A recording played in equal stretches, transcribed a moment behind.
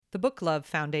The Book Love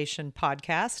Foundation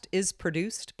podcast is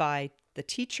produced by the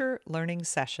Teacher Learning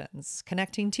Sessions,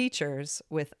 connecting teachers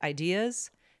with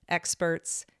ideas,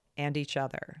 experts, and each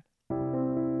other.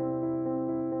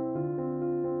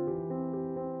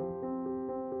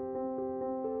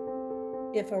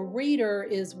 If a reader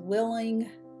is willing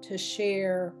to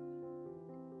share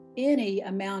any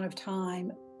amount of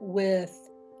time with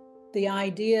the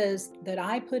ideas that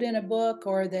I put in a book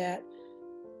or that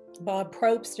Bob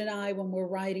Probst and I, when we're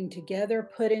writing together,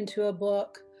 put into a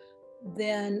book,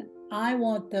 then I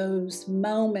want those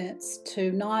moments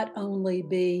to not only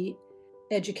be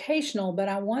educational, but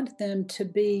I want them to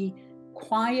be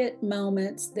quiet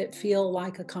moments that feel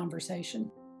like a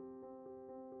conversation.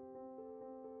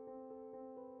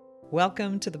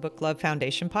 Welcome to the Book Love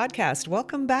Foundation podcast.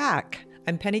 Welcome back.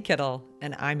 I'm Penny Kittle,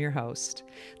 and I'm your host.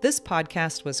 This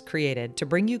podcast was created to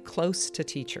bring you close to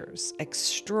teachers,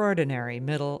 extraordinary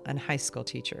middle and high school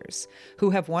teachers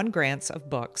who have won grants of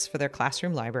books for their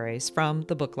classroom libraries from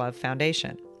the Book Love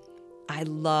Foundation. I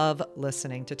love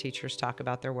listening to teachers talk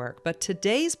about their work, but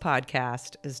today's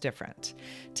podcast is different.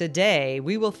 Today,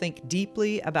 we will think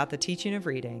deeply about the teaching of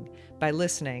reading by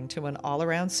listening to an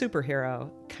all-around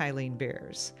superhero, Kylene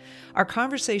Beers. Our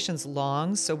conversation's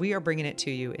long, so we are bringing it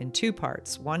to you in two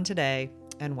parts, one today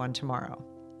and one tomorrow.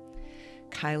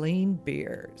 Kylene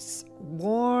Beers,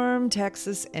 warm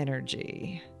Texas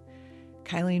energy.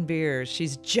 Kylene Beers,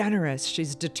 she's generous,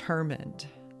 she's determined.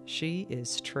 She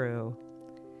is true.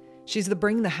 She's the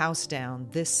Bring the House Down,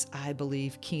 This I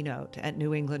Believe keynote at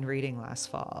New England Reading last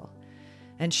fall.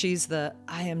 And she's the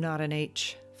I Am Not an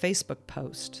H Facebook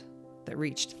post that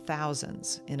reached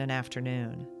thousands in an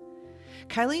afternoon.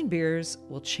 Kylene Beers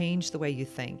will change the way you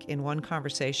think in one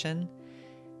conversation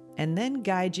and then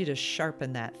guide you to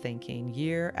sharpen that thinking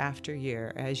year after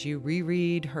year as you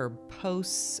reread her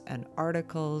posts and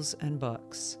articles and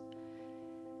books.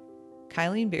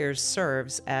 Kylene Beers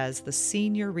serves as the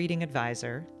Senior Reading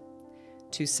Advisor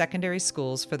to secondary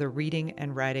schools for the Reading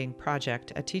and Writing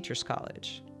Project at Teachers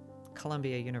College,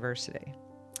 Columbia University.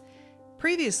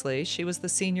 Previously, she was the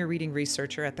Senior Reading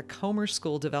Researcher at the Comer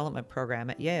School Development Program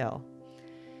at Yale.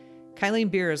 Kylene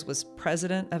Beers was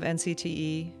president of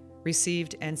NCTE,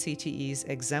 received NCTE's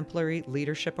Exemplary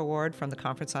Leadership Award from the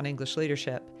Conference on English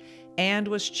Leadership, and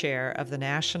was chair of the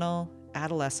National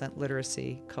Adolescent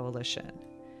Literacy Coalition.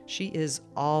 She is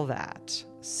all that,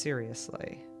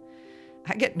 seriously.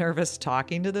 I get nervous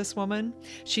talking to this woman.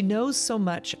 She knows so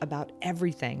much about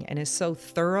everything and is so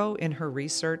thorough in her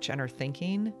research and her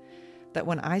thinking that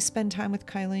when I spend time with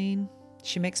Kylene,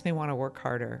 she makes me want to work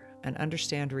harder and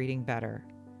understand reading better.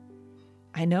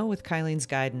 I know with Kylene's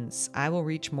guidance, I will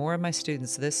reach more of my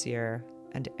students this year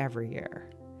and every year.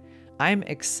 I'm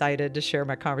excited to share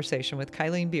my conversation with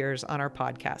Kylene Beers on our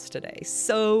podcast today.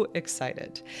 So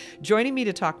excited. Joining me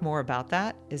to talk more about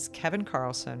that is Kevin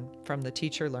Carlson from the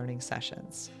Teacher Learning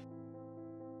Sessions.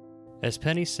 As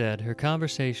Penny said, her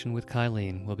conversation with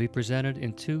Kylene will be presented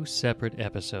in two separate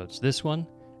episodes, this one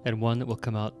and one that will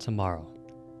come out tomorrow.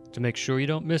 To make sure you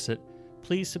don't miss it,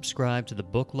 please subscribe to the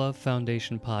Book Love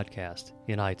Foundation podcast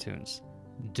in iTunes.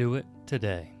 Do it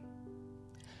today.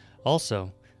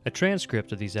 Also, a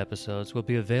transcript of these episodes will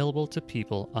be available to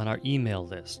people on our email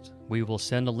list. We will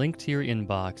send a link to your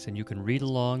inbox and you can read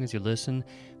along as you listen,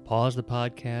 pause the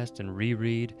podcast and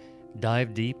reread,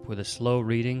 dive deep with a slow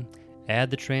reading,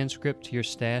 add the transcript to your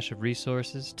stash of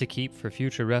resources to keep for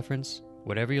future reference,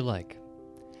 whatever you like.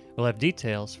 We'll have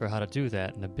details for how to do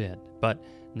that in a bit. But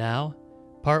now,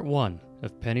 part one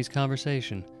of Penny's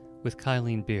conversation with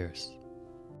Kylene Beers.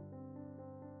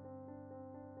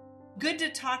 Good to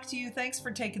talk to you. Thanks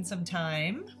for taking some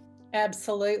time.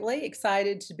 Absolutely.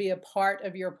 Excited to be a part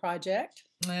of your project.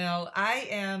 Well, I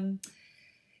am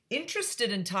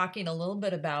interested in talking a little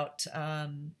bit about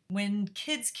when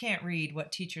kids can't read,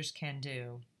 what teachers can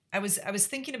do. I was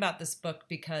thinking about this book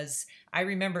because I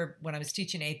remember when I was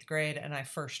teaching 8th grade and I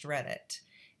first read it.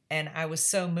 And I was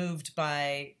so moved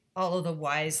by all of the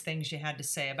wise things you had to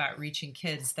say about reaching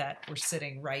kids that were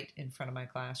sitting right in front of my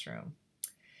classroom.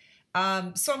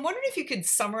 So I'm wondering if you could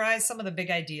summarize some of the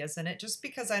big ideas in it, just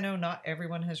because I know not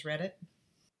everyone has read it.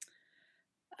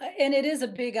 And it is a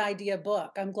big idea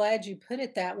book. I'm glad you put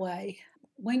it that way.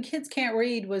 When Kids Can't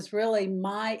Read was really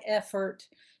my effort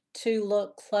to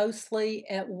look closely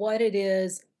at what it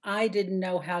is I didn't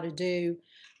know how to do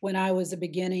when I was a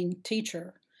beginning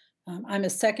teacher. I'm a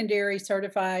secondary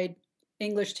certified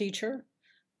English teacher.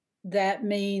 That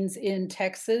means in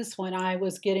Texas, when I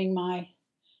was getting my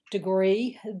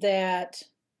degree, that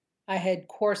I had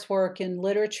coursework in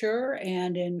literature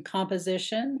and in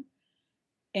composition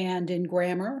and in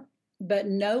grammar, but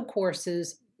no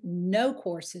courses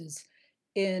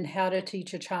in how to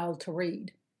teach a child to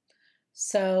read.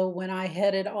 So when I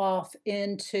headed off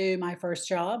into my first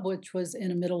job, which was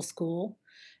in a middle school,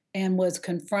 and was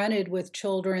confronted with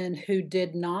children who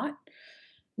did not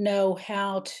know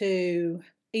how to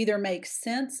either make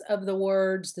sense of the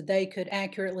words that they could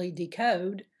accurately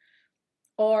decode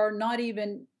or not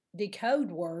even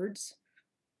decode words,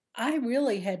 I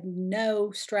really had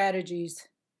no strategies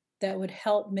that would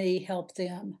help me help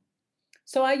them.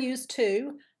 So I used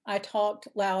two. I talked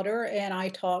louder and I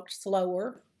talked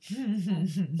slower.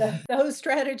 Those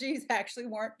strategies actually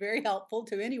weren't very helpful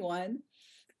to anyone.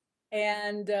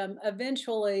 And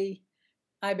eventually,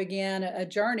 I began a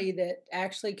journey that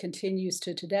actually continues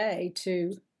to today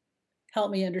to help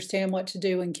me understand what to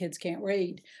do when kids can't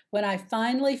read. When I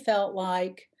finally felt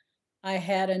like I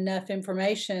had enough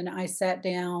information, I sat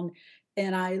down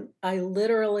and I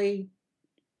literally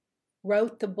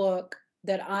wrote the book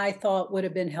that I thought would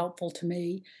have been helpful to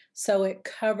me. So it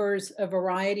covers a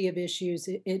variety of issues.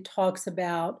 It talks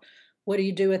about what do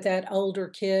you do with that older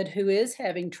kid who is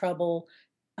having trouble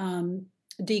um,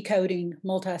 decoding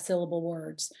multisyllable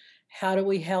words? How do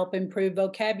we help improve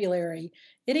vocabulary?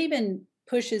 It even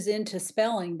pushes into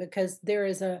spelling because there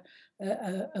is a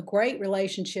great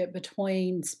relationship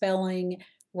between spelling,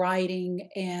 writing,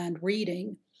 and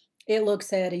reading. It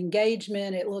looks at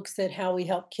engagement, it looks at how we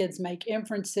help kids make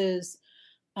inferences.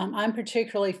 I'm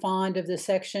particularly fond of the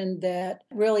section that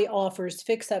really offers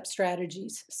fix up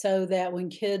strategies so that when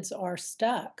kids are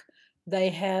stuck, they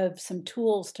have some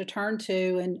tools to turn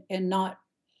to and not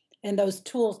and those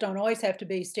tools don't always have to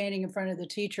be standing in front of the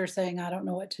teacher saying, I don't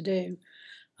know what to do.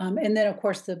 And then, of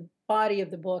course, the body of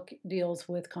the book deals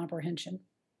with comprehension.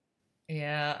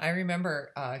 Yeah, I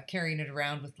remember carrying it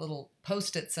around with little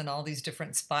Post-its and all these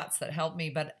different spots that help me.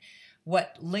 But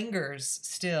what lingers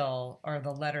still are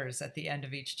the letters at the end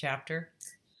of each chapter.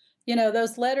 You know,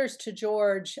 those letters to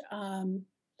George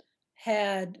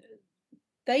had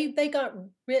they got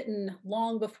written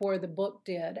long before the book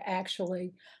did.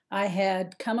 Actually, I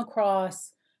had come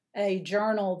across a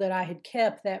journal that I had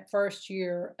kept that first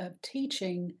year of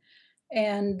teaching,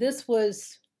 and this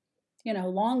was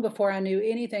long before I knew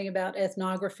anything about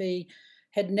ethnography,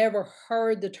 had never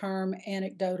heard the term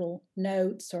anecdotal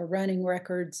notes or running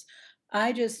records.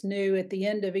 I just knew at the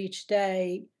end of each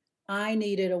day, I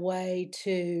needed a way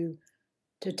to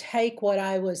take what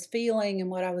I was feeling and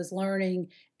what I was learning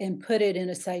and put it in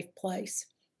a safe place.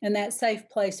 And that safe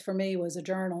place for me was a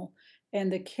journal.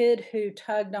 And the kid who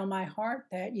tugged on my heart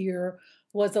that year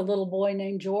was a little boy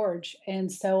named George.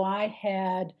 And so I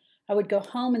would go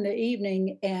home in the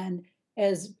evening and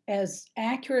as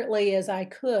accurately as I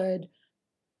could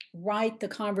write the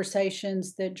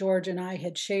conversations that George and I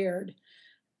had shared.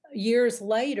 Years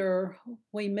later,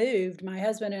 we moved, my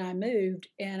husband and I moved,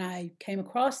 and I came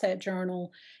across that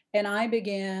journal and I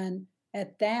began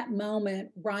at that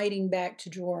moment writing back to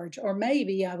George, or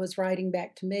maybe I was writing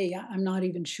back to me. I'm not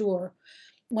even sure.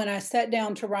 When I sat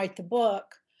down to write the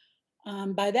book,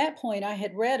 by that point, I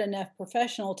had read enough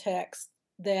professional text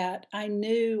that I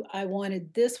knew I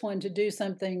wanted this one to do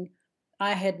something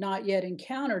I had not yet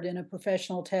encountered in a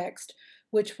professional text,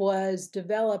 which was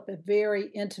develop a very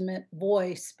intimate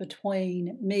voice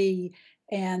between me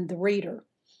and the reader.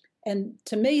 And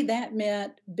to me, that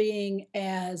meant being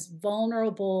as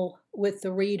vulnerable with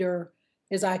the reader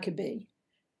as I could be.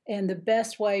 And the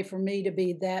best way for me to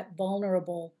be that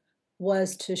vulnerable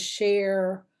was to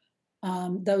share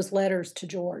those letters to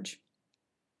George.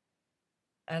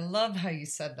 I love how you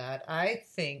said that. I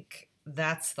think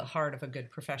that's the heart of a good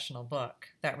professional book,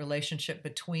 that relationship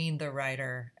between the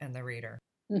writer and the reader.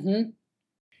 Mm-hmm.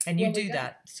 And you do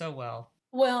that so well.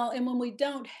 Well, and when we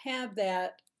don't have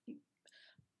that,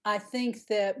 I think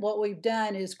that what we've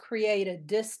done is create a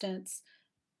distance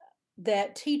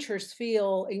that teachers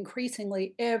feel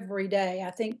increasingly every day. I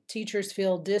think teachers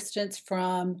feel distanced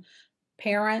from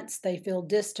parents, they feel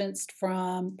distanced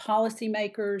from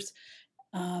policymakers.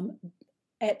 Um,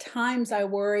 at times, I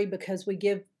worry because we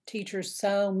give teachers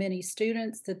so many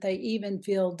students that they even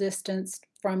feel distanced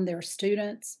from their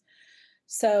students.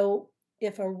 So,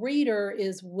 if a reader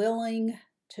is willing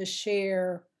to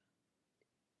share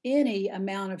any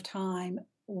amount of time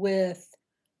with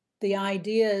the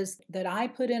ideas that I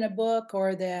put in a book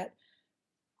or that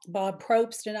Bob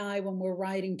Probst and I, when we're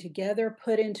writing together,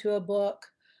 put into a book,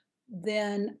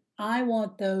 then I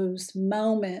want those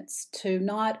moments to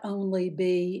not only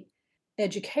be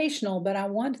educational, but I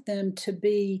want them to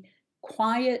be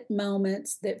quiet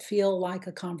moments that feel like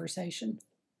a conversation.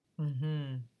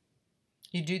 Mm-hmm.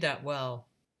 You do that well.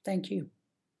 Thank you.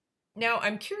 Now,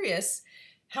 I'm curious,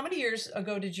 how many years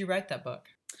ago did you write that book?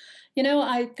 You know,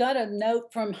 I got a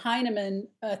note from Heinemann,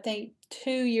 I think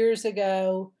 2 years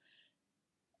ago,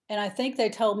 and I think they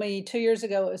told me 2 years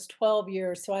ago it was 12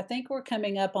 years. So I think we're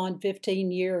coming up on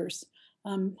 15 years.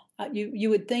 You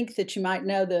would think that you might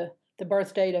know the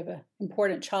birth date of an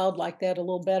important child like that a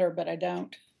little better, but I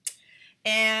don't.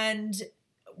 And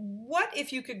what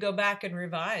if you could go back and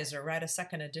revise or write a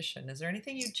second edition? Is there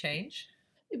anything you'd change?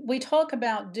 We talk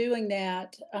about doing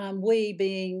that, we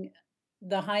being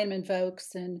the Heinemann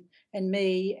folks and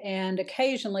me, and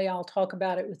occasionally I'll talk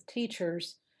about it with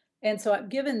teachers. And so I've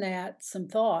given that some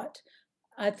thought.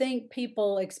 I think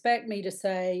people expect me to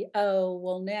say, "Oh,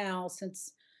 well, now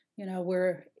since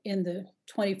we're in the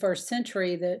 21st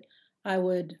century, that I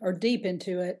would, or deep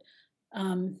into it,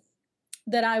 um,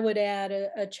 that I would add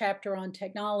a chapter on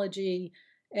technology,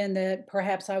 and that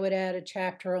perhaps I would add a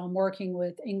chapter on working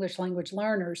with English language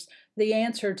learners." The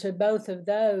answer to both of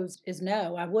those is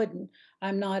no, I wouldn't.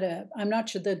 I'm not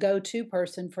the go-to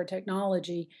person for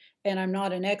technology, and I'm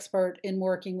not an expert in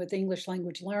working with English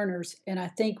language learners, and I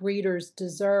think readers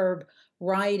deserve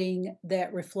writing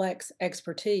that reflects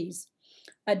expertise.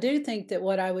 I do think that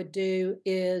what I would do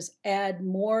is add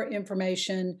more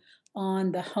information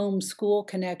on the homeschool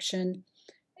connection,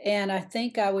 and I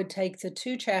think I would take the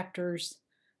two chapters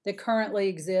that currently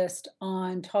exist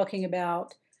on talking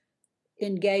about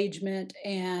engagement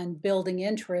and building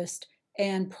interest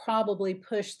and probably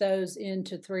push those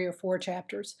into 3 or 4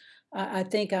 chapters. I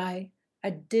think I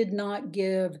did not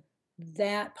give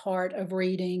that part of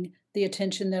reading the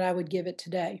attention that I would give it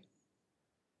today.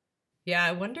 Yeah,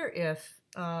 I wonder if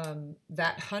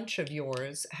that hunch of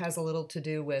yours has a little to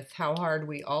do with how hard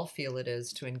we all feel it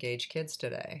is to engage kids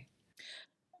today.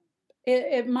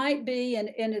 It might be, and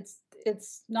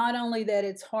it's not only that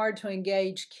it's hard to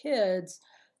engage kids,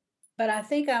 but I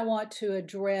think I want to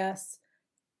address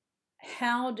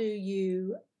how do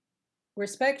you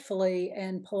respectfully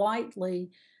and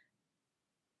politely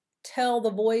tell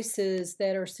the voices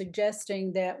that are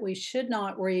suggesting that we should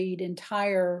not read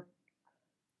entire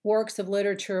works of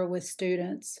literature with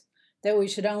students, that we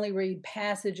should only read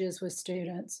passages with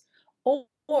students,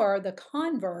 or the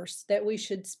converse, that we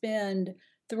should spend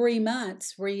 3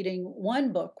 months reading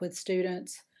one book with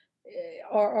students,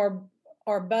 are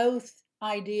both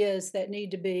ideas that need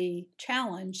to be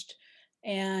challenged.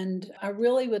 And I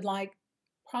really would like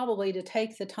probably to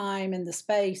take the time and the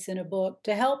space in a book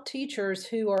to help teachers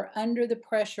who are under the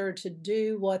pressure to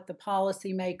do what the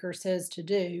policymaker says to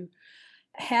do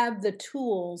have the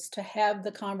tools to have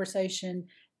the conversation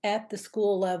at the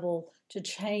school level to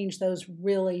change those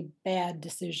really bad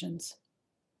decisions.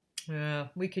 Yeah,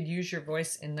 we could use your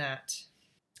voice in that.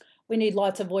 We need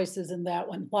lots of voices in that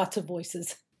one, lots of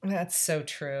voices. That's so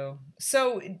true.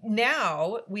 So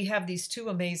now we have these two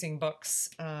amazing books,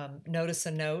 Notice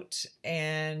a Note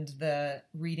and the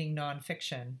reading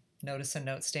nonfiction, Notice a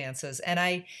Note stanzas. And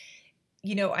I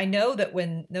know that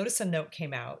when Notice a Note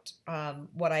came out,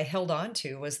 what I held on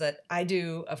to was that I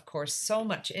do, of course, so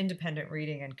much independent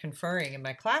reading and conferring in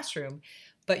my classroom,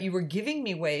 but you were giving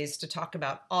me ways to talk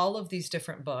about all of these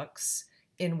different books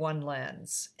in one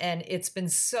lens. And it's been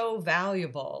so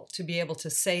valuable to be able to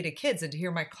say to kids and to hear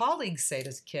my colleagues say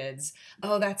to kids,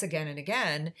 "Oh, that's again and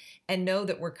again," and know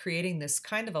that we're creating this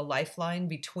kind of a lifeline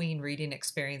between reading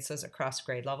experiences across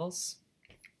grade levels.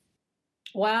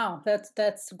 Wow,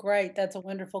 that's great. That's a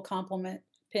wonderful compliment,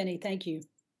 Penny. Thank you.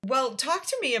 Well, talk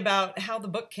to me about how the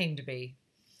book came to be.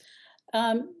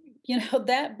 Um,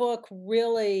 that book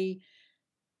really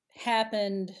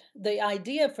happened, the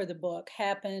idea for the book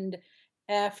happened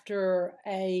after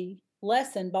a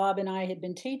lesson Bob and I had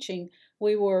been teaching.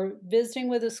 We were visiting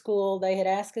with a school. They had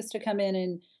asked us to come in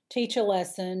and teach a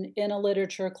lesson in a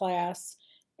literature class,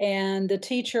 and the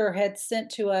teacher had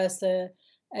sent to us a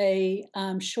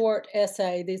short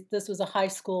essay. This was a high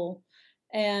school,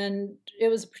 and it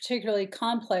was a particularly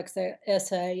complex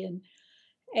essay.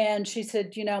 And she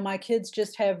said, my kids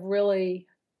just have really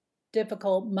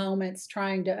difficult moments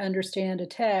trying to understand a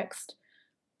text.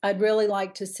 I'd really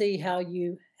like to see how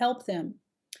you help them.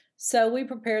 So we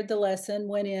prepared the lesson,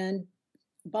 went in.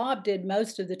 Bob did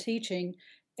most of the teaching.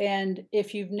 And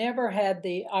if you've never had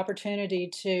the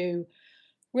opportunity to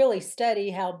really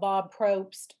study how Bob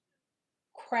Probst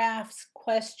crafts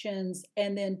questions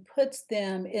and then puts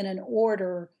them in an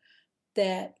order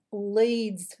that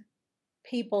leads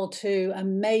people to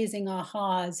amazing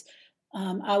ahas,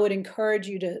 I would encourage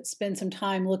you to spend some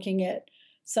time looking at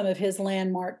some of his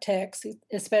landmark texts,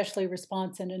 especially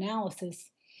Response and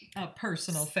Analysis. A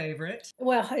personal favorite.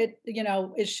 Well,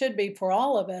 it should be for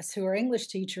all of us who are English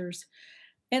teachers.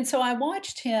 And so I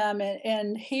watched him,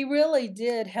 and he really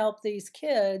did help these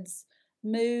kids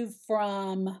move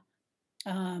from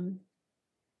um,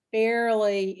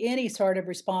 barely any sort of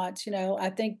response. I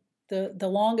think the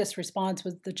longest response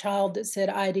was the child that said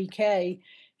IDK.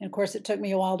 And of course, it took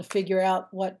me a while to figure out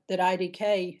that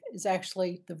IDK is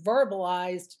actually the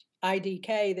verbalized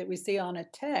IDK that we see on a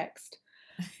text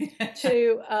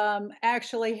to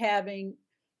actually having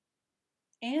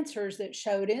answers that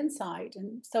showed insight.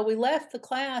 And so we left the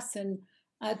class, and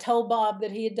I told Bob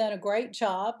that he had done a great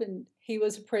job and he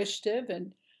was appreciative.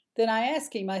 And then I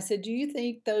asked him, I said, do you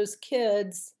think those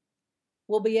kids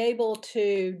will be able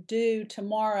to do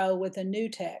tomorrow with a new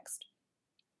text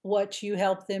what you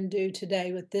helped them do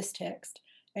today with this text?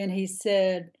 And he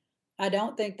said, I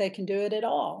don't think they can do it at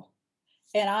all.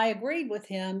 And I agreed with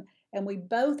him. And we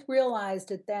both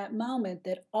realized at that moment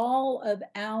that all of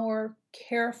our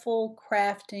careful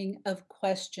crafting of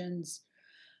questions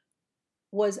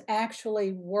was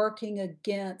actually working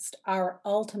against our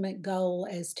ultimate goal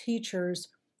as teachers,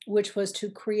 which was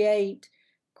to create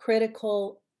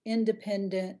critical,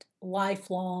 independent,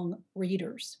 lifelong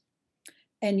readers.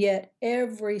 And yet,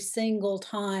 every single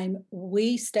time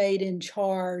we stayed in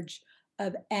charge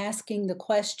of asking the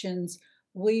questions,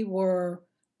 we were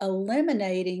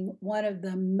eliminating one of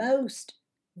the most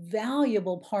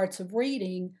valuable parts of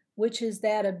reading, which is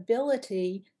that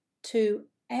ability to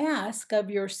ask of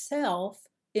yourself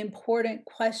important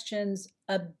questions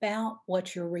about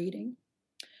what you're reading.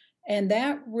 And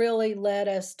that really led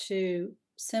us to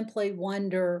simply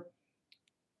wonder,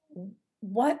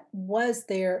 what was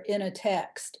there in a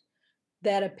text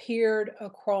that appeared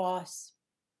across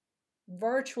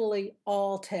virtually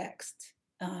all texts,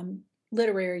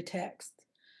 literary texts,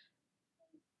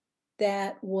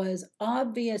 that was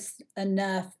obvious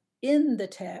enough in the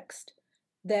text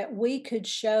that we could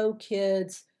show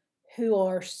kids who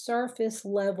are surface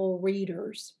level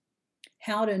readers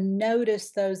how to notice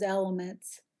those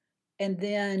elements and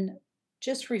then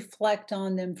just reflect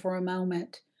on them for a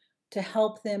moment to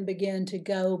help them begin to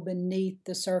go beneath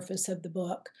the surface of the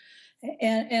book.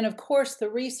 And of course, the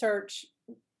research,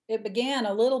 it began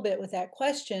a little bit with that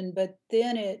question, but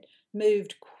then it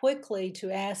moved quickly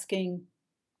to asking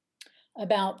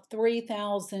about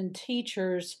 3,000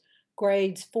 teachers,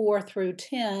 grades 4 through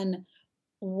 10,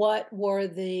 what were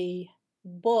the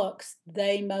books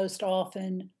they most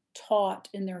often taught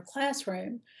in their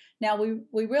classroom. Now,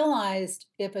 we realized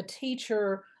if a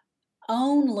teacher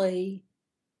only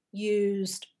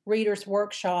used Reader's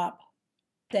Workshop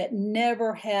that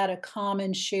never had a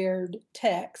common shared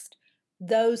text,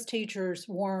 those teachers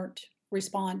weren't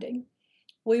responding.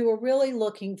 We were really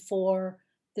looking for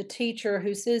the teacher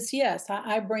who says, yes,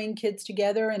 I bring kids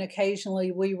together and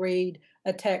occasionally we read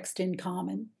a text in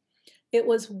common. It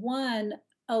was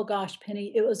oh gosh,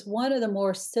 Penny, it was one of the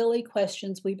more silly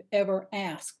questions we've ever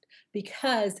asked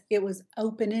because it was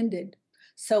open-ended.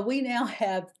 So we now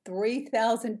have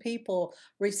 3,000 people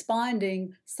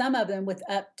responding, some of them with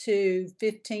up to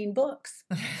 15 books.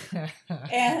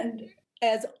 And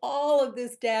as all of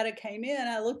this data came in,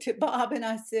 I looked at Bob and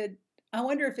I said, I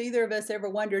wonder if either of us ever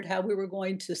wondered how we were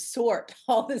going to sort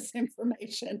all this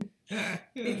information.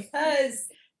 Because,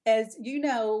 as you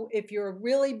know, if you're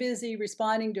really busy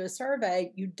responding to a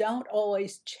survey, you don't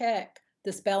always check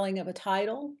the spelling of a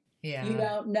title. Yeah. You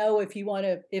don't know if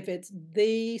it's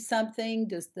the something,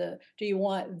 do you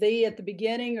want the at the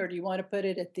beginning or do you want to put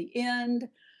it at the end?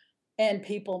 And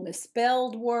people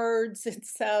misspelled words. And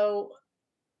so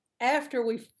after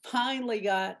we finally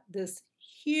got this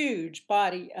huge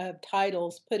body of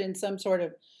titles put in some sort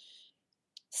of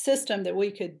system that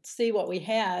we could see what we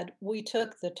had, we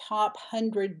took the top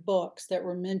 100 books that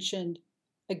were mentioned,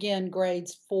 again,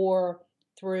 grades 4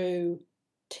 through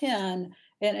 10,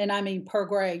 and I mean per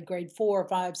grade 4,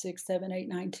 5, 6, 7, 8,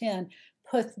 9, 10,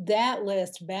 put that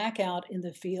list back out in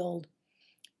the field,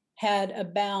 had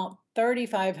about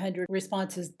 3,500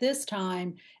 responses this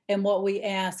time, and what we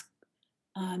asked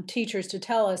teachers to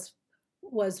tell us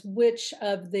was, which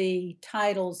of the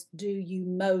titles do you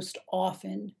most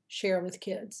often share with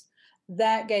kids?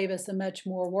 That gave us a much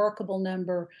more workable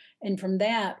number. And from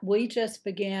that, we just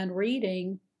began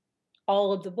reading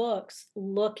all of the books,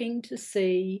 looking to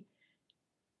see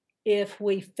if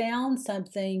we found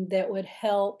something that would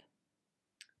help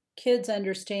kids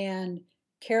understand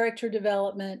character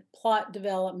development, plot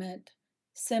development,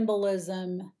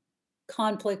 symbolism,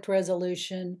 conflict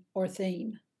resolution, or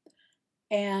theme.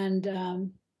 And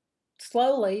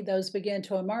slowly, those began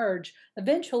to emerge.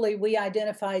 Eventually, we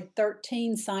identified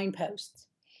 13 signposts.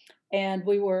 And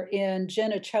we were in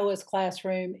Jenna Choa's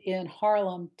classroom in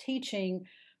Harlem teaching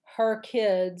her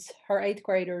kids, her 8th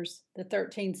graders, the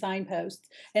 13 signposts.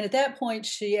 And at that point,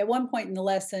 at one point in the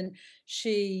lesson,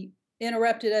 she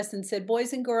interrupted us and said,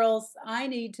 boys and girls, I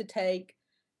need to take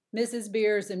Mrs.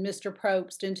 Beers and Mr.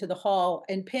 Probst into the hall.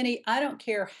 And Penny, I don't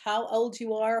care how old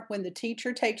you are, when the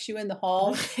teacher takes you in the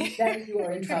hall, you know you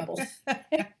are in trouble.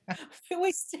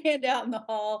 We stand out in the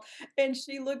hall, and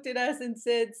she looked at us and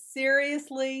said,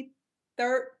 "Seriously,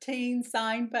 13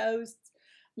 signposts?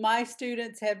 My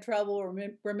students have trouble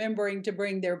remembering to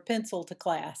bring their pencil to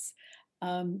class."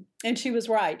 And she was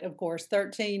right, of course.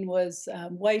 13 was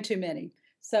way too many.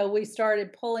 So we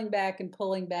started pulling back,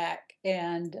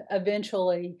 and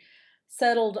eventually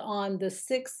settled on the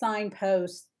six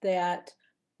signposts that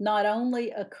not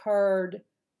only occurred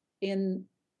in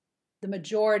the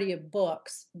majority of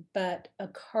books, but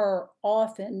occur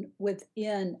often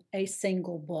within a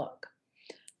single book.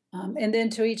 And then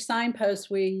to each signpost,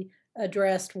 we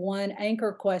addressed one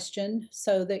anchor question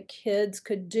so that kids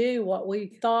could do what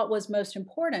we thought was most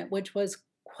important, which was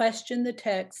question the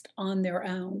text on their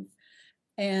own.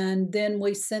 And then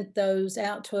we sent those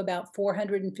out to about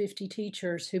 450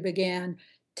 teachers who began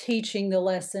teaching the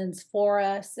lessons for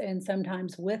us and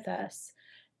sometimes with us.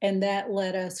 And that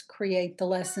let us create the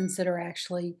lessons that are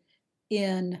actually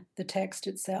in the text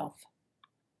itself.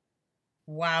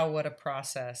 Wow, what a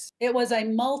process. It was a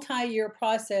multi-year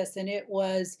process, and it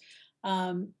was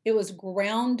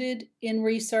grounded in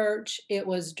research, it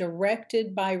was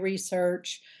directed by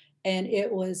research, and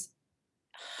it was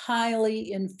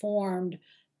highly informed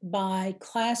by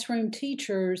classroom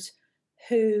teachers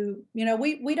who,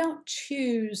 we don't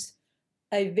choose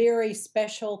a very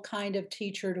special kind of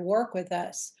teacher to work with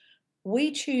us.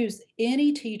 We choose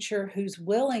any teacher who's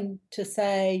willing to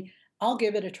say, I'll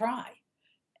give it a try.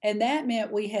 And that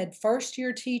meant we had first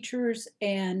year teachers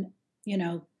and, you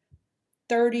know,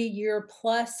 30-year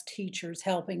plus teachers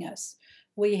helping us.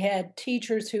 We had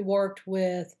teachers who worked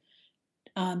with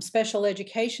special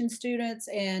education students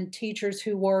and teachers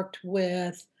who worked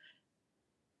with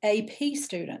AP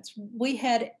students. We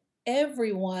had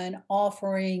everyone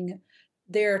offering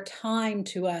their time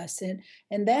to us,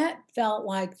 and that felt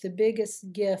like the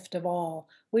biggest gift of all.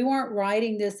 We weren't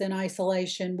writing this in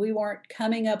isolation. We weren't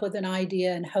coming up with an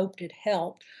idea and hoped it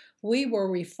helped. We were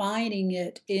refining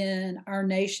it in our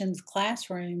nation's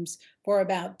classrooms for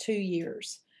about 2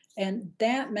 years, and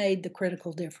that made the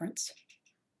critical difference.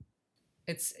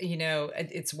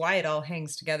 It's why it all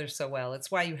hangs together so well. It's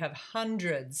why you have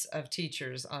hundreds of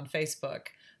teachers on Facebook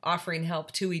offering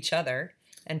help to each other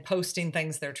and posting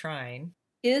things they're trying.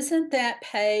 Isn't that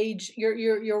page,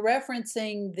 you're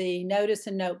referencing the Notice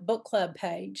and Note Book Club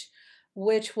page,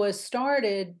 which was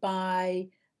started by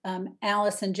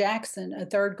Allison Jackson, a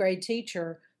third grade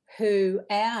teacher, who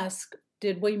asked,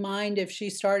 did we mind if she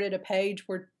started a page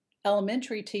where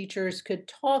elementary teachers could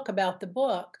talk about the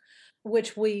book,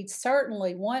 which we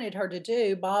certainly wanted her to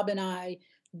do. Bob and I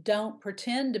don't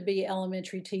pretend to be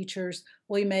elementary teachers.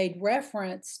 We made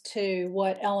reference to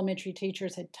what elementary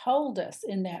teachers had told us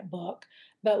in that book,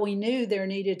 but we knew there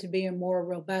needed to be a more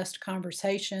robust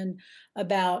conversation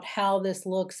about how this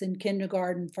looks in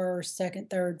kindergarten, first, second,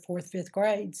 third, fourth, fifth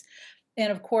grades.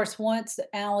 And of course, once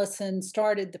Allison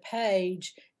started the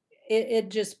page, it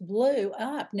just blew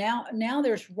up. Now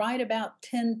there's right about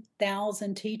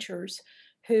 10,000 teachers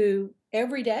who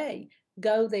every day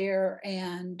go there,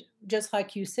 and just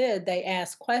like you said, they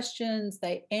ask questions,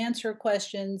 they answer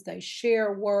questions, they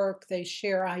share work, they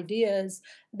share ideas,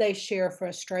 they share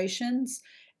frustrations,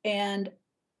 and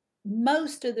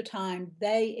most of the time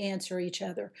they answer each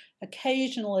other.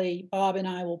 Occasionally Bob and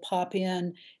I will pop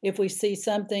in if we see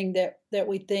something that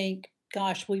we think,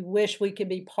 gosh, we wish we could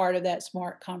be part of that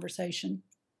smart conversation.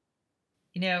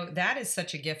 That is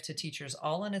such a gift to teachers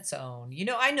all on its own.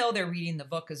 I know they're reading the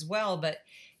book as well, but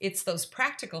it's those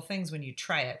practical things when you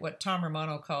try it, what Tom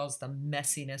Romano calls the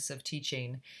messiness of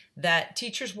teaching, that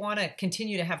teachers want to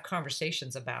continue to have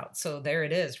conversations about. So there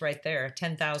it is right there.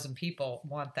 10,000 people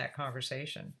want that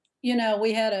conversation.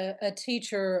 We had a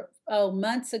teacher,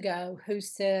 months ago, who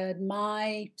said,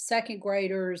 my second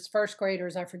graders, first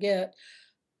graders, I forget,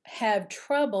 have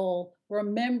trouble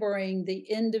remembering the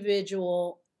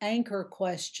individual anchor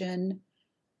question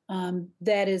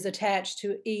that is attached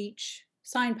to each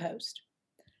signpost.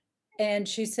 And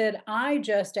she said, I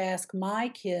just ask my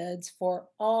kids for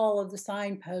all of the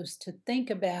signposts to think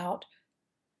about,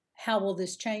 how will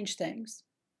this change things?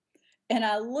 And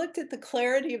I looked at the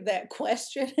clarity of that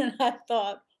question and I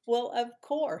thought, well, of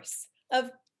course,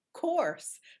 of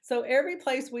course. So every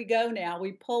place we go now,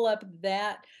 we pull up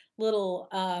that little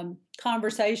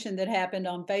conversation that happened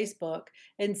on Facebook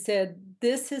and said,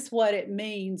 this is what it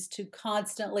means to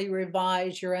constantly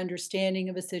revise your understanding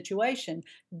of a situation.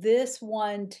 This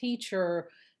one teacher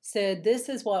said, this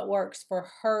is what works for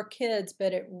her kids,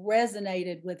 but it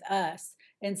resonated with us.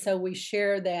 And so we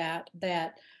share that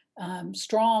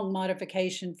strong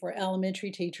modification for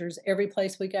elementary teachers every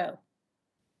place we go.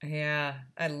 Yeah,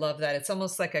 I love that. It's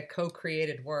almost like a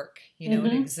co-created work. It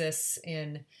Mm-hmm. exists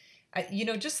in,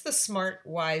 just the smart,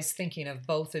 wise thinking of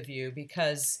both of you.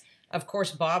 Because, of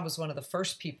course, Bob was one of the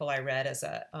first people I read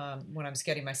when I was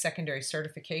getting my secondary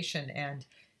certification, and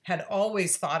had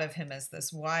always thought of him as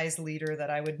this wise leader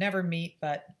that I would never meet,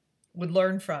 but would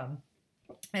learn from.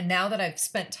 And now that I've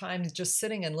spent time just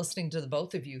sitting and listening to the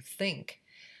both of you think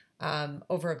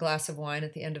over a glass of wine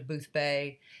at the end of Booth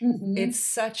Bay, Mm-hmm. it's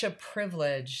such a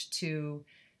privilege to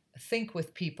think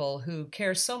with people who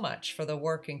care so much for the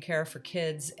work and care for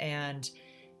kids. And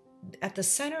at the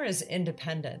center is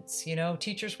independence.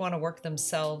 Teachers want to work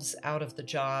themselves out of the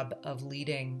job of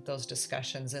leading those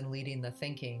discussions and leading the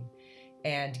thinking,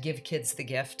 and give kids the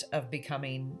gift of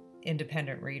becoming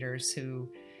independent readers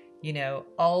who,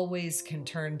 always can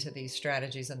turn to these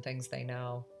strategies and things they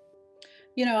know.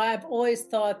 I've always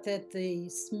thought that the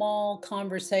small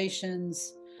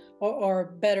conversations,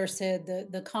 or better said,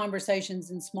 the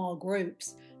conversations in small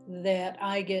groups that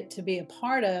I get to be a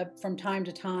part of from time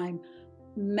to time,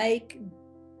 make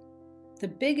the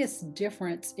biggest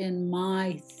difference in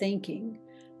my thinking.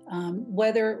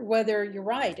 Whether you're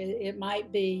right, it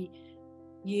might be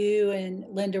you and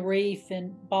Linda Reef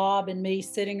and Bob and me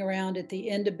sitting around at the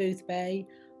end of Booth Bay,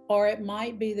 or it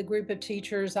might be the group of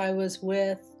teachers I was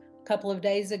with a couple of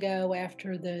days ago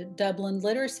after the Dublin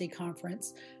Literacy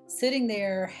Conference, sitting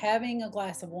there having a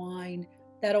glass of wine.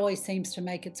 That always seems to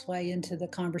make its way into the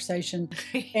conversation.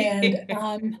 And,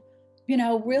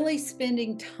 really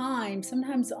spending time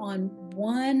sometimes on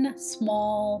one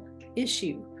small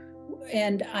issue.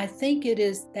 And I think it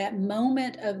is that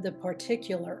moment of the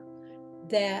particular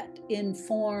that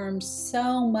informs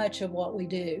so much of what we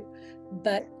do.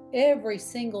 But every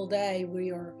single day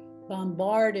we are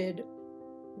bombarded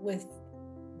with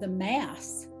the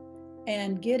mass,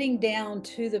 and getting down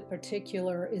to the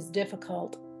particular is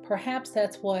difficult. Perhaps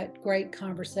that's what great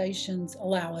conversations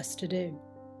allow us to do.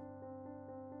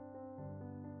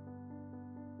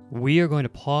 We are going to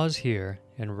pause here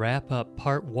and wrap up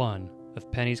part 1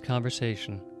 of Penny's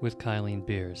conversation with Kylene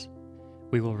Beers.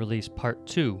 We will release part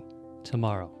 2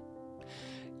 tomorrow.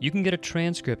 You can get a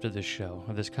transcript of this show,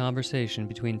 of this conversation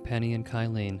between Penny and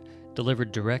Kylene,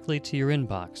 delivered directly to your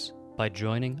inbox by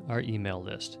joining our email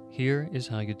list. Here is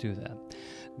how you do that.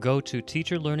 Go to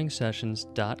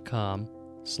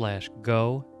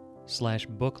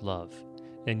teacherlearningsessions.com/go/booklove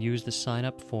and use the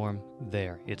sign-up form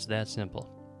there. It's that simple.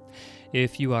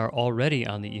 If you are already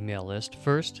on the email list,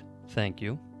 first, thank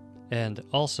you. And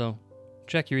also,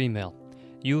 check your email.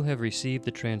 You have received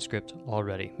the transcript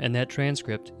already, and that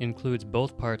transcript includes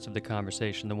both parts of the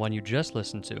conversation, the one you just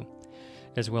listened to,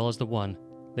 as well as the one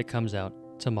that comes out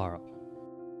tomorrow.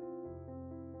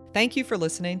 Thank you for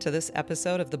listening to this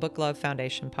episode of the Book Love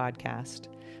Foundation podcast.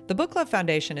 The Book Love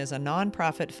Foundation is a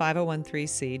nonprofit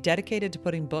 501(c) dedicated to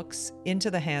putting books into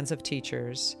the hands of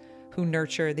teachers who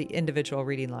nurture the individual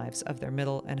reading lives of their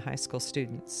middle and high school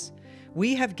students.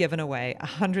 We have given away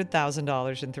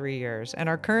 $100,000 in 3 years and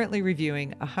are currently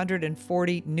reviewing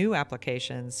 140 new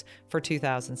applications for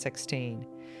 2016.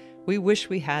 We wish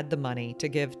we had the money to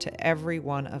give to every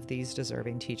one of these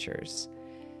deserving teachers.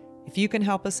 If you can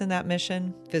help us in that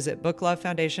mission, visit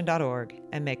booklovefoundation.org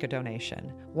and make a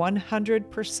donation.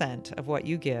 100% of what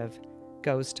you give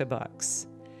goes to books.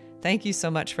 Thank you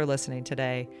so much for listening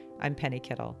today. I'm Penny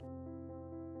Kittle.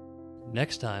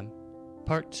 Next time,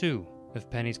 part 2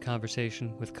 of Penny's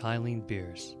conversation with Kylene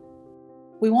Beers.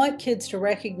 We want kids to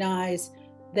recognize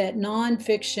that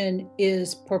nonfiction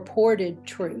is purported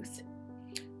truth.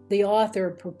 The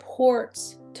author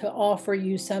purports to offer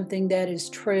you something that is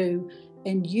true,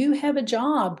 and you have a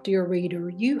job, dear reader.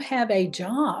 You have a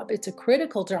job. It's a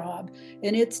critical job,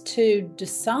 and it's to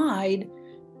decide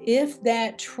if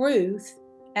that truth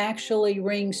actually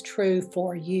rings true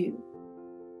for you.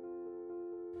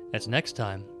 That's next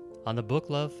time on the Book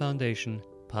Love Foundation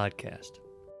podcast.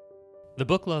 The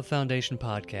Book Love Foundation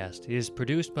podcast is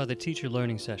produced by the Teacher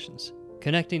Learning Sessions,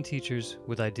 connecting teachers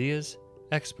with ideas,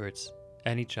 experts,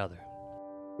 and each other.